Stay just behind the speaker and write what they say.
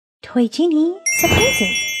Toy Genie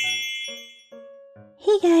surprises.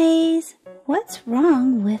 Hey guys, what's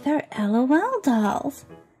wrong with our LOL dolls?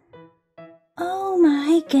 Oh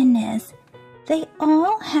my goodness, they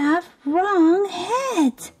all have wrong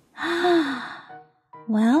heads.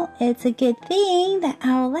 Well, it's a good thing that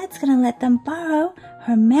Owlette's gonna let them borrow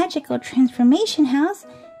her magical transformation house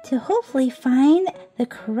to hopefully find the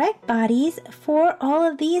correct bodies for all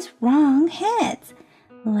of these wrong heads.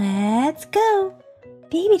 Let's go!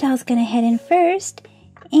 Baby doll's gonna head in first,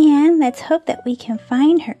 and let's hope that we can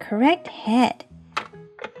find her correct head.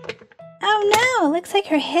 Oh no, looks like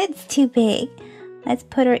her head's too big. Let's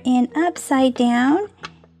put her in upside down,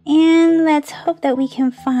 and let's hope that we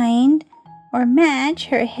can find or match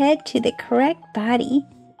her head to the correct body.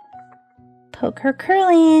 Poke her curl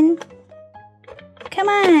in. Come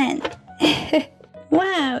on.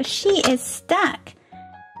 Wow, she is stuck.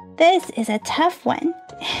 This is a tough one.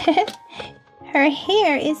 Her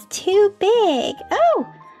hair is too big. Oh,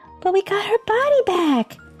 but we got her body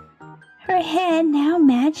back. Her head now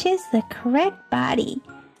matches the correct body.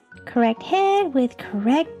 Correct head with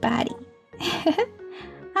correct body.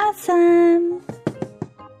 Awesome.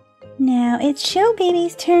 Now it's Show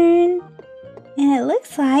Baby's turn. And it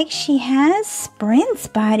looks like she has Sprint's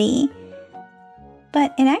body.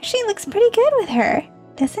 But it actually looks pretty good with her,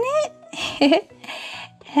 doesn't it?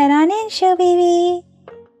 Head on in, Show Baby.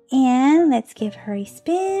 And let's give her a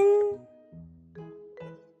spin.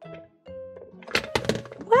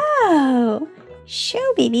 Whoa!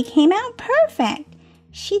 Show Baby came out perfect.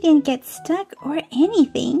 She didn't get stuck or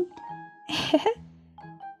anything.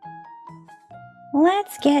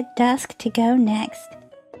 Let's get Dusk to go next.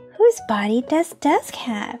 Whose body does Dusk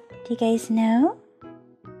have? Do you guys know?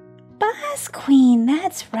 Boss Queen,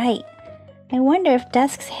 that's right. I wonder if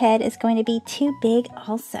Dusk's head is going to be too big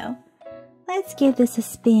also. Let's give this a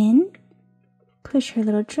spin. Push her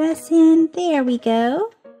little dress in. There we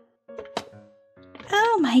go.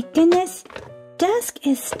 Oh my goodness. Dusk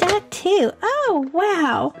is stuck too. Oh,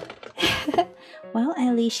 wow. Well,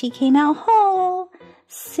 at least she came out whole.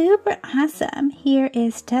 Super awesome. Here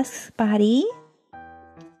is Dusk's body.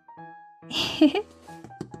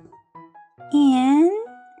 And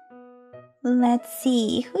let's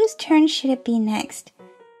see, whose turn should it be next?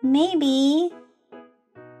 Maybe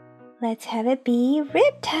let's have it be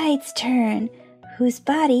Riptide's turn. Whose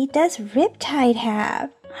body does Riptide have?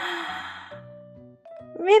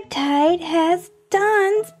 Riptide has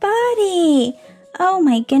Dawn's body. Oh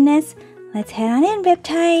my goodness. Let's head on in,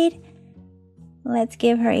 Riptide. Let's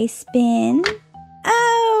give her a spin.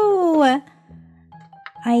 Oh!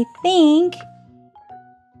 I think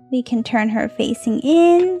we can turn her facing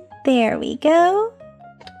in. There we go.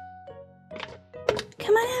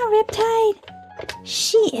 Come on out, Riptide.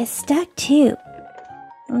 She is stuck too.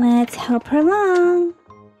 Let's help her along.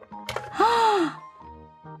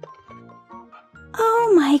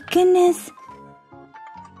 Oh my goodness.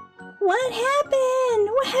 What happened?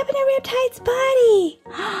 What happened to Riptide's body?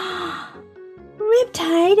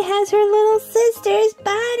 Riptide has her little sister's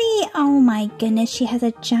body. Oh my goodness, she has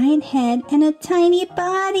a giant head and a tiny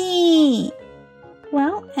body.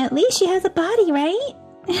 Well, at least she has a body, right?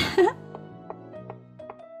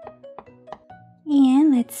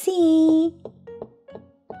 And let's see.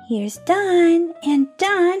 Here's Dawn, and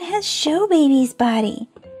Dawn has Show Baby's body.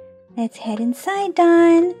 Let's head inside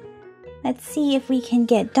Dawn. Let's see if we can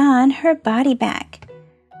get Dawn her body back.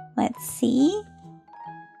 Let's see.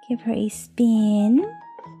 Give her a spin.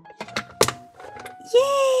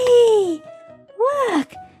 Yay!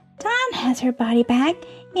 Look! Dawn has her body back,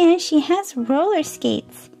 and she has roller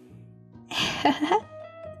skates.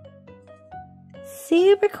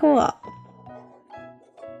 Super cool.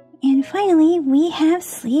 And finally, we have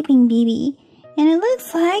Sleeping Beauty. And it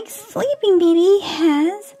looks like Sleeping Beauty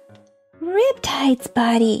has Riptide's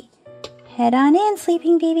body. Head on in,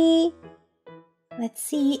 Sleeping Beauty. Let's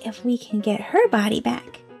see if we can get her body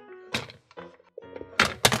back.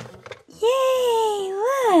 Yay!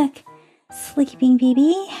 Look! Sleeping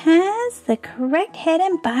Beauty has the correct head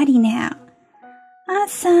and body now.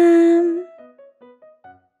 Awesome!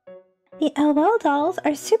 The LOL dolls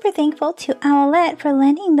are super thankful to Owlette for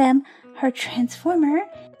lending them her transformer,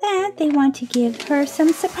 that they want to give her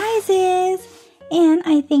some surprises. And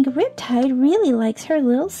I think Riptide really likes her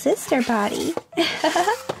little sister body.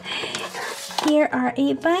 Here are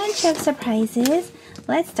a bunch of surprises.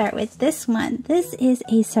 Let's start with this one. This is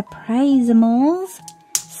a Surprisimals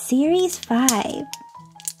Series 5.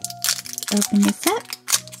 Open this up.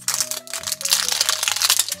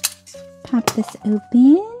 Pop this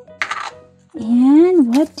open.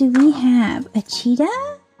 And what do we have? A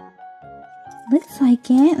cheetah? Looks like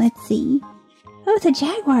it. Let's see. Oh, it's a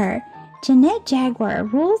jaguar. Jeanette Jaguar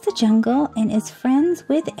rules the jungle and is friends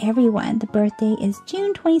with everyone. The birthday is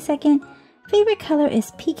June 22nd. Favorite color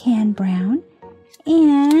is pecan brown.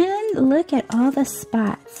 And look at all the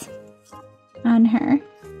spots on her.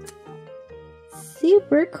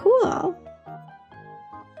 Super cool.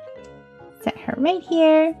 Set her right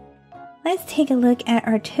here. Let's take a look at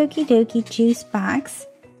our Tokidoki juice box.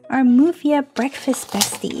 Our Mufia breakfast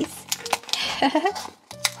besties.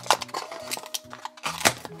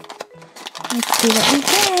 Let's see what we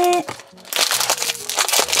get.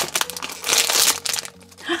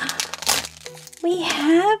 We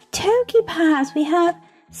have Toki Pops. We have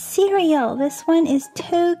cereal. This one is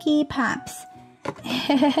Toki Pops.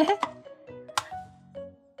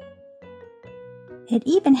 It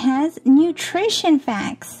even has nutrition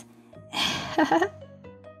facts.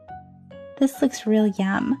 This looks real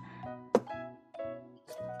yum.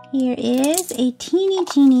 Here is a Teeny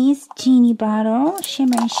Genie's Genie bottle.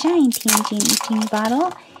 Shimmer and Shine Teeny Genie's Genie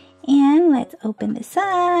bottle. And let's open this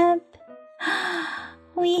up.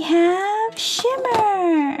 We have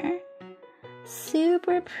Shimmer.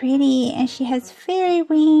 Super pretty. And she has fairy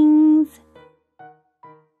wings.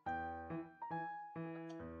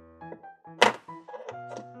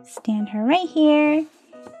 Stand her right here.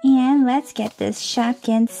 And let's get this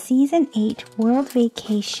Shopkins Season 8 World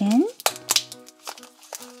Vacation.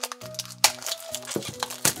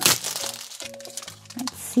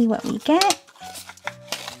 Let's see what we get.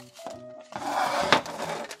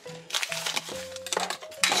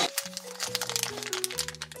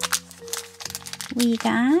 We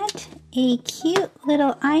got a cute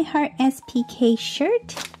little I Heart SPK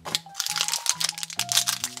shirt.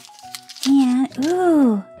 And,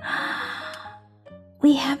 ooh,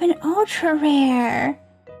 we have an ultra rare.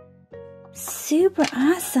 Super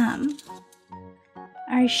awesome.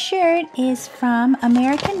 Our shirt is from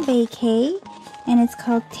American Vacay and it's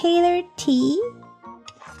called Tailored Tee.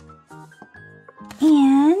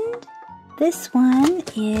 And this one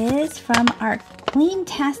is from our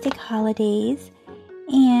Gleamtastic Holidays.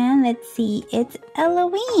 And let's see, it's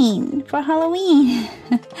Halloween for Halloween.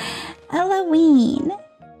 Halloween.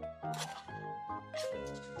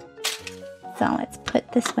 So let's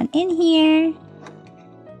put this one in here.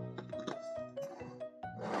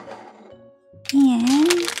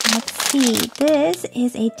 And let's see, this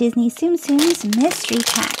is a Disney Tsum Tsum's mystery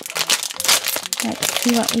pack. Let's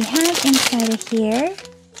see what we have inside of here.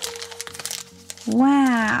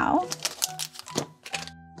 Wow.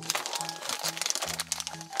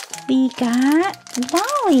 We got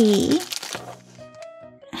Wally.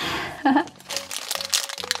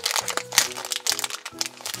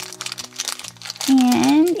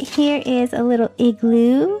 And here is a little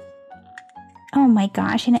igloo. Oh my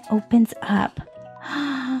gosh, and it opens up.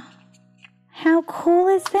 How cool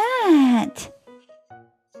is that?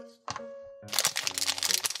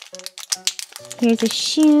 Here's a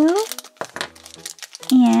shoe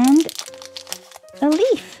and a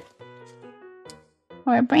leaf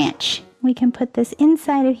or a branch. We can put this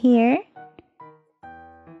inside of here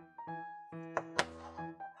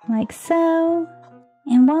like so.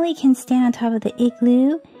 And Wally can stand on top of the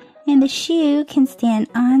igloo, and the shoe can stand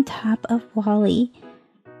on top of Wally.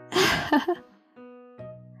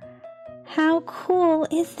 How cool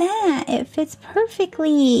is that? It fits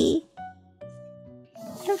perfectly.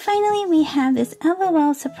 And finally, we have this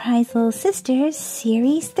LOL Surprise Little Sisters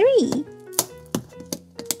Series 3.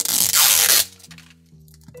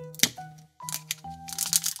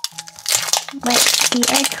 Let's see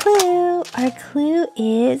our clue. Our clue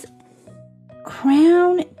is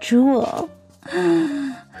Crown Jewel.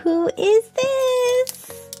 Who is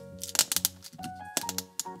this?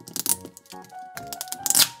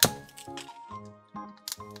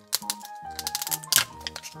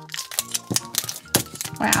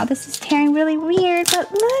 Wow, this is tearing really weird,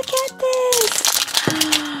 but look at this.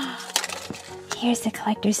 Here's the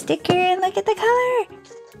collector sticker, and look at the color.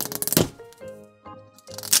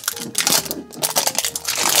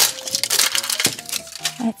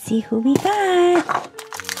 Let's see who we got.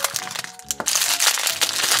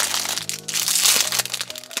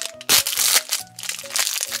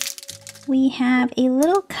 We have a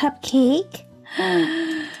little cupcake.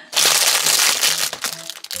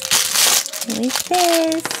 Who is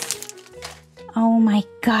this? Oh my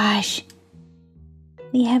gosh.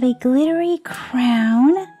 We have a glittery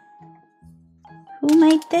crown. Who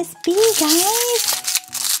might this be, guys?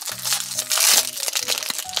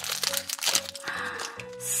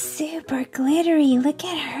 Super glittery. Look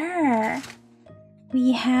at her.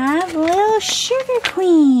 We have Little Sugar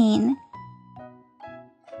Queen.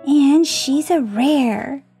 And she's a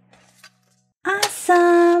rare.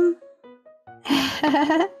 Awesome.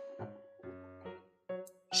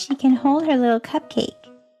 She can hold her little cupcake.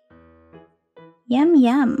 Yum,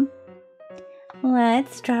 yum.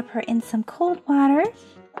 Let's drop her in some cold water.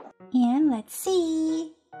 And let's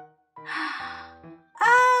see.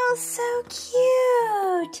 Oh, so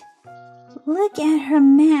cute! Look at her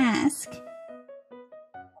mask.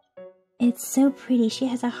 It's so pretty. She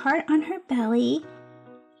has a heart on her belly.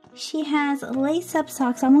 She has lace-up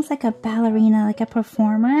socks, almost like a ballerina, like a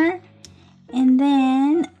performer. And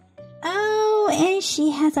then, oh, and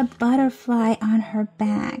she has a butterfly on her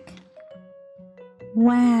back.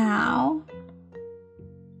 Wow.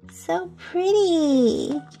 So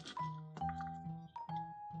pretty.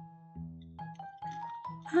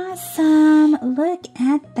 Awesome. Look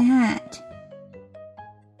at that.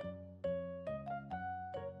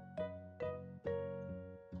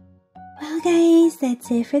 Well guys,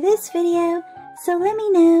 that's it for this video. So let me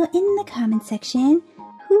know in the comment section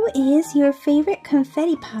who is your favorite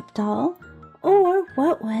Confetti Pop doll, or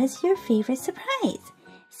what was your favorite surprise.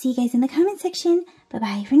 See you guys in the comment section.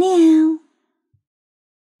 Bye-bye for now.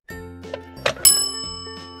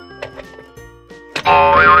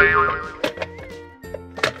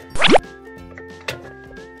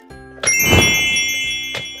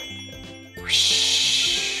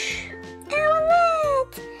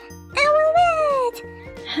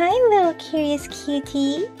 Hi, little curious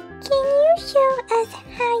cutie. Can you show us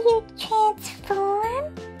how you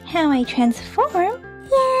transform? How I transform?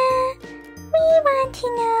 Yeah, we want to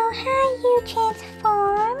know how you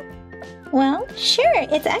transform. Well, sure,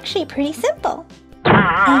 it's actually pretty simple.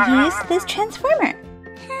 I use this transformer.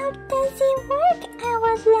 How does it work,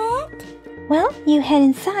 Owlette? Well, you head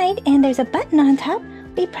inside and there's a button on top.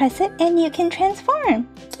 We press it and you can transform.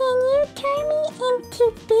 Can you turn me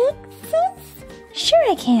into Big Sis?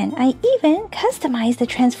 Sure I can. I even customized the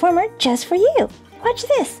transformer just for you. Watch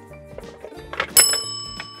this.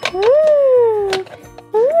 Ooh,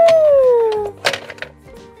 ooh.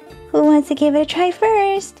 Who wants to give it a try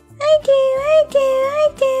first? I do.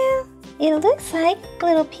 It looks like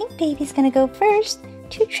little pink baby's gonna go first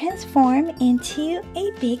to transform into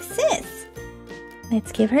a big sis.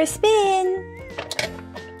 Let's give her a spin.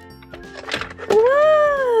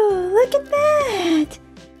 Whoa, look at that.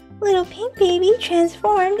 Little pink baby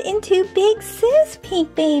transformed into big sis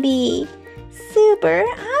pink baby. Super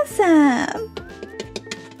awesome.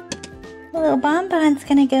 Little Bonbon's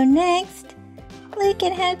gonna go next. Look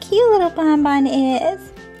at how cute little Bonbon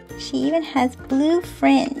is. She even has blue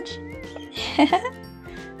fringe.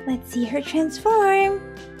 Let's see her transform.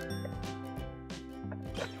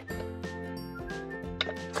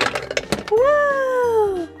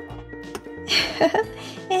 Whoa!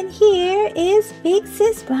 And here is Big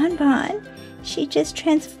Sis Bonbon. She just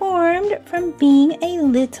transformed from being a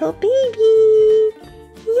little baby.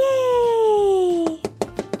 Yay!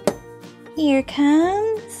 Here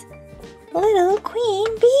comes little Queen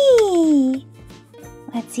Bee.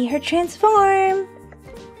 Let's see her transform.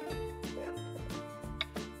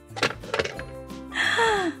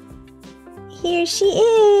 Here she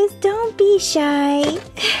is. Don't be shy.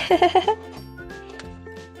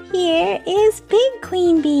 Here is Big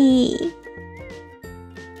Queen Bee.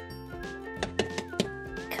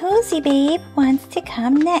 Cozy Babe wants to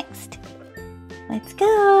come next. Let's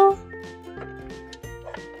go.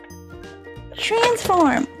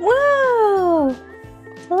 Transform. Whoa!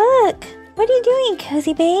 Look. What are you doing,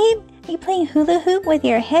 Cozy Babe? Are you playing hula hoop with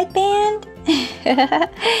your headband?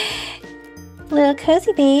 Little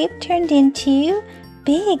Cozy Babe turned into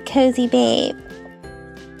Big Cozy Babe.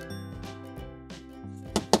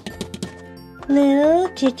 Little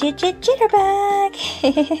Jitterbug.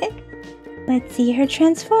 Let's see her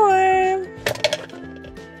transform.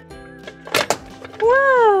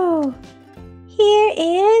 Whoa! Here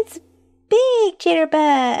is Big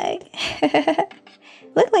Jitterbug.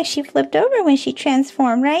 Looked like she flipped over when she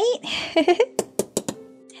transformed, right?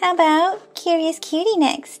 How about Curious Cutie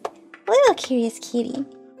next? Little Curious Cutie.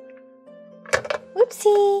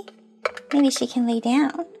 Oopsie. Maybe she can lay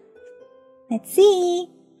down. Let's see.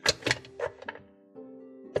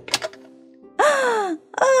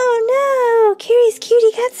 Oh no! Curious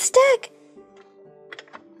Cutie got stuck.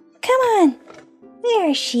 Come on.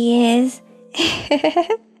 There she is.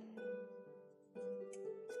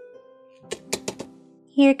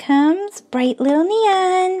 Here comes Bright Little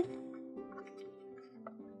Neon.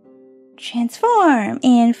 Transform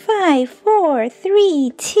in 5, 4,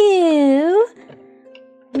 3, 2,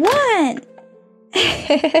 1.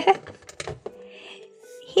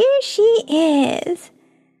 Here she is.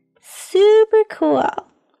 Super cool.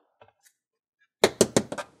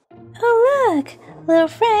 Oh look, Little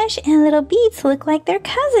Fresh and Little Beats look like they're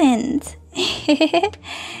cousins.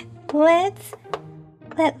 Let's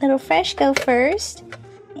let Little Fresh go first.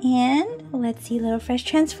 And let's see Little Fresh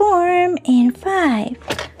transform in 5,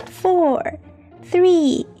 4,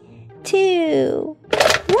 3, 2,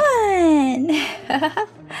 1.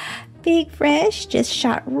 Big Fresh just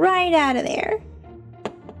shot right out of there.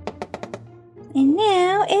 And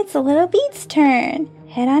now it's Little Beats' turn.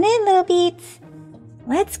 Head on in, Little Beats.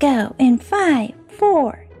 Let's go in 5,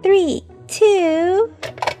 4, 3, 2,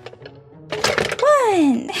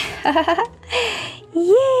 1.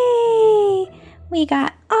 Yay! We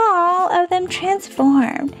got all of them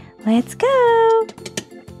transformed. Let's go!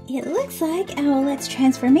 It looks like Owlette's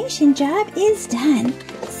transformation job is done.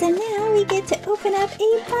 So now we get to open up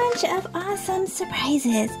a bunch of awesome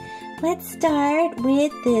surprises. Let's start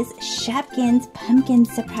with this Shopkins pumpkin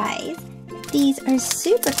surprise. These are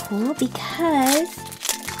super cool because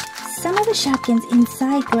some of the Shopkins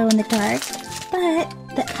inside glow in the dark, but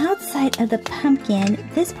the outside of the pumpkin,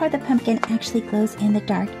 this part of the pumpkin actually glows in the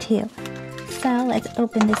dark too. So let's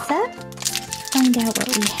open this up, find out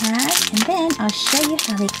what we have, and then I'll show you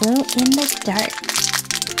how they glow in the dark.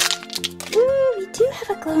 Ooh, we do have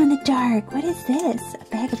a glow in the dark. What is this? A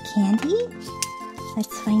bag of candy?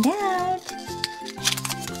 Let's find out.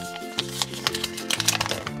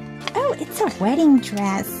 Oh, it's a wedding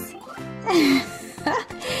dress.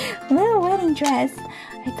 Little wedding dress.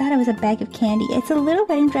 I thought it was a bag of candy. It's a little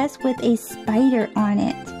wedding dress with a spider on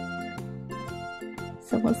it.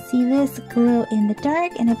 So we'll see this glow in the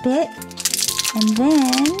dark in a bit. And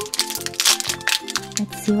then,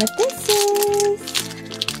 let's see what this is.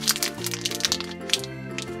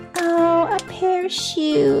 Oh, a pair of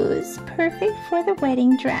shoes. Perfect for the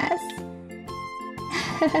wedding dress.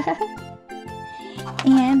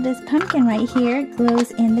 And this pumpkin right here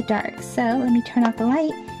glows in the dark. So let me turn off the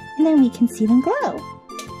light and then we can see them glow.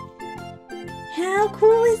 How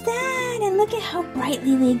cool is that? And look at how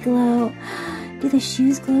brightly they glow. Do the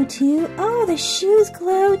shoes glow too? Oh, the shoes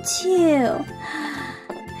glow too.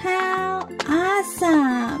 How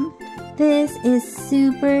awesome. This is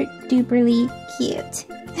super duperly cute.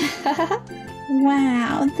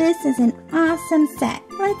 Wow, this is an awesome set.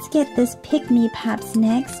 Let's get this Pick Me Pops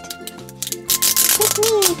next. Pick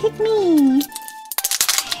me, pick me.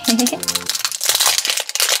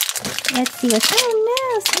 Let's see what's, oh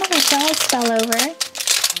no, some of our dolls fell over.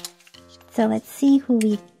 So let's see who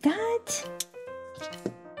we got.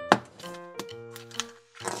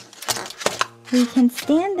 We can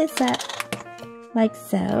stand this up like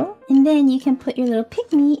so, and then you can put your little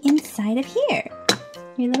pick-me inside of here,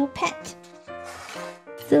 your little pet.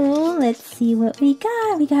 So let's see what we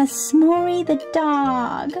got. We got S'morey the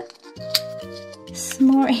dog.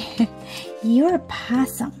 S'morey, you're a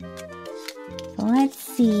possum. So let's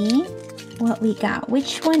see what we got.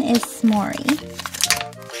 Which one is S'morey?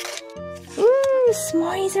 Ooh,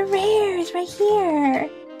 S'morey's a rare. It's right here.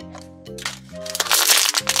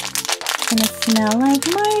 It's gonna smell like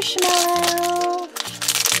marshmallow.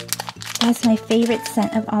 That's my favorite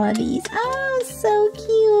scent of all of these. Oh, so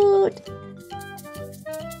cute.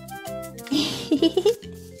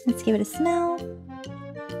 Let's give it a smell.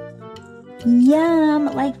 Yum,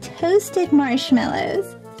 like toasted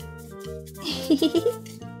marshmallows.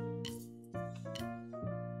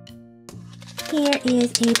 Here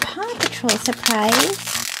is a Paw Patrol surprise.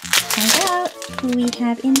 Find out who we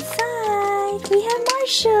have inside. We have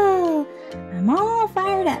Marshall. I'm all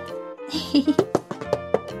fired up.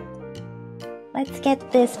 Let's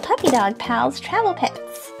get this Puppy Dog Pals Travel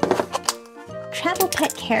Pets. Travel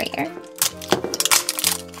Pet Carrier.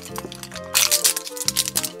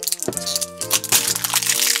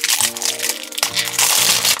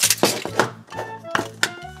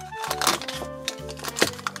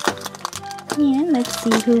 And let's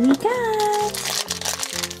see who we got.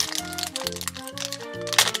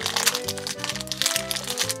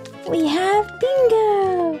 We have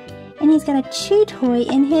Bingo! And he's got a chew toy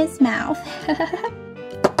in his mouth.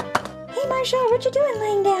 Hey Marshall, what you doing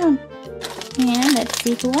laying down? And let's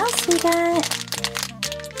see who else we got.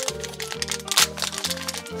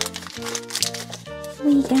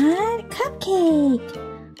 We got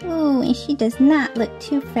Cupcake. Ooh, and she does not look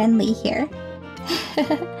too friendly here.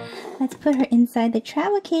 Let's put her inside the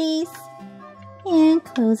travel case and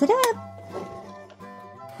close it up.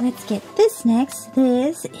 Let's get this next.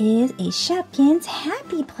 This is a Shopkins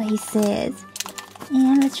Happy Places.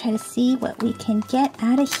 And let's try to see what we can get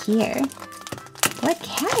out of here. What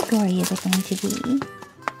category is it going to be?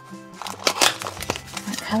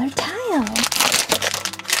 What color tile?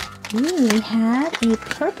 Ooh, we have a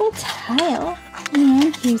purple tile.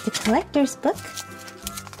 And here's the collector's book.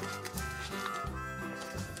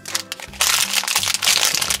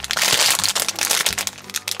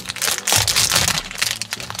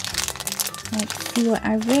 Let's see what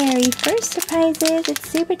our very first surprise is. It's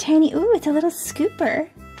super tiny. Ooh, it's a little scooper.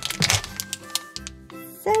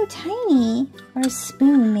 So tiny. Or a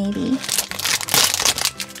spoon, maybe.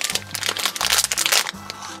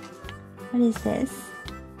 What is this?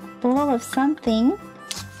 A bowl of something.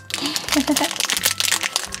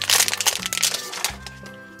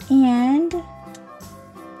 And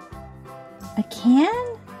a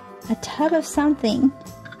can? A tub of something.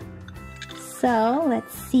 So,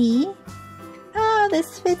 let's see. Oh,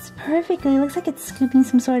 this fits perfectly. It looks like it's scooping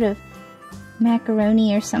some sort of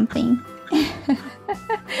macaroni or something.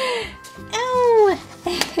 Oh!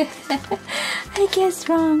 I guessed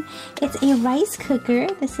wrong. It's a rice cooker.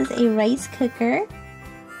 This is a rice cooker.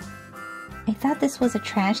 I thought this was a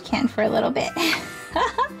trash can for a little bit.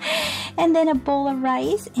 And then a bowl of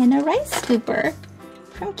rice and a rice scooper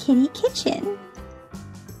from Kitty Kitchen.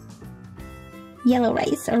 Yellow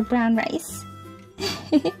rice or brown rice.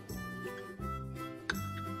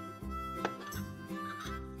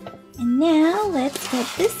 And now let's get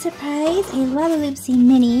this surprise, a Lalaloopsy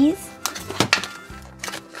Minis.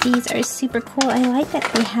 These are super cool. I like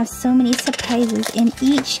that they have so many surprises in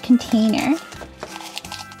each container.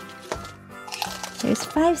 There's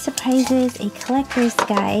 5 surprises, a collector's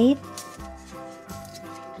guide,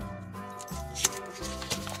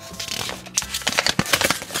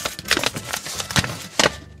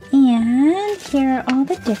 and here are all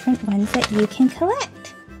the different ones that you can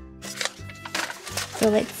collect. So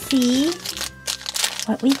let's see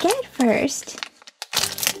what we get first.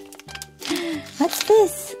 What's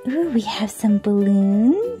this? Ooh, we have some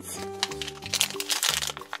balloons.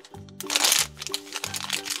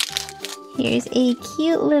 Here's a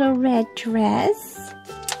cute little red dress.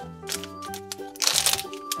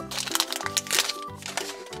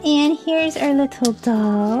 And here's our little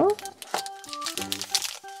doll.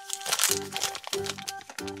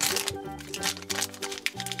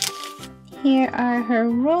 Here are her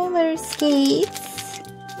roller skates.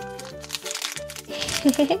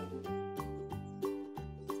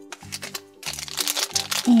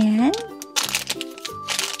 And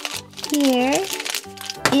here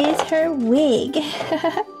is her wig.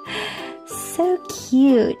 So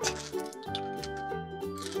cute.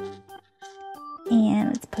 And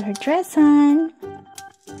let's put her dress on.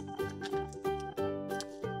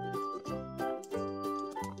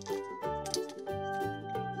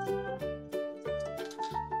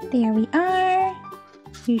 There we are.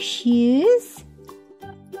 Your shoes.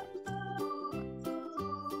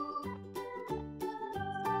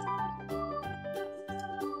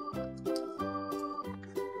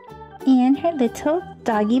 And her little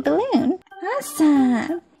doggy balloon.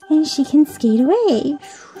 Awesome! And she can skate away.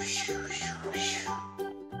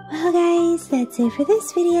 Well guys, that's it for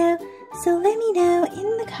this video. So let me know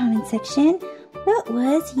in the comment section what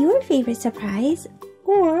was your favorite surprise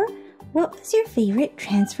or what was your favorite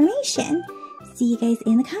transformation. See you guys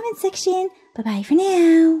in the comment section. Bye-bye for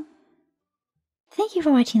now. Thank you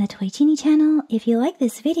for watching the Toy Genie channel. If you like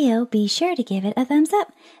this video, be sure to give it a thumbs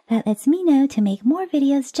up. That lets me know to make more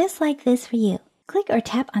videos just like this for you. Click or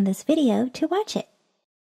tap on this video to watch it.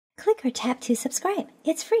 Click or tap to subscribe.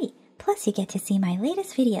 It's free. Plus you get to see my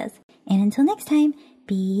latest videos. And until next time,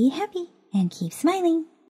 be happy and keep smiling.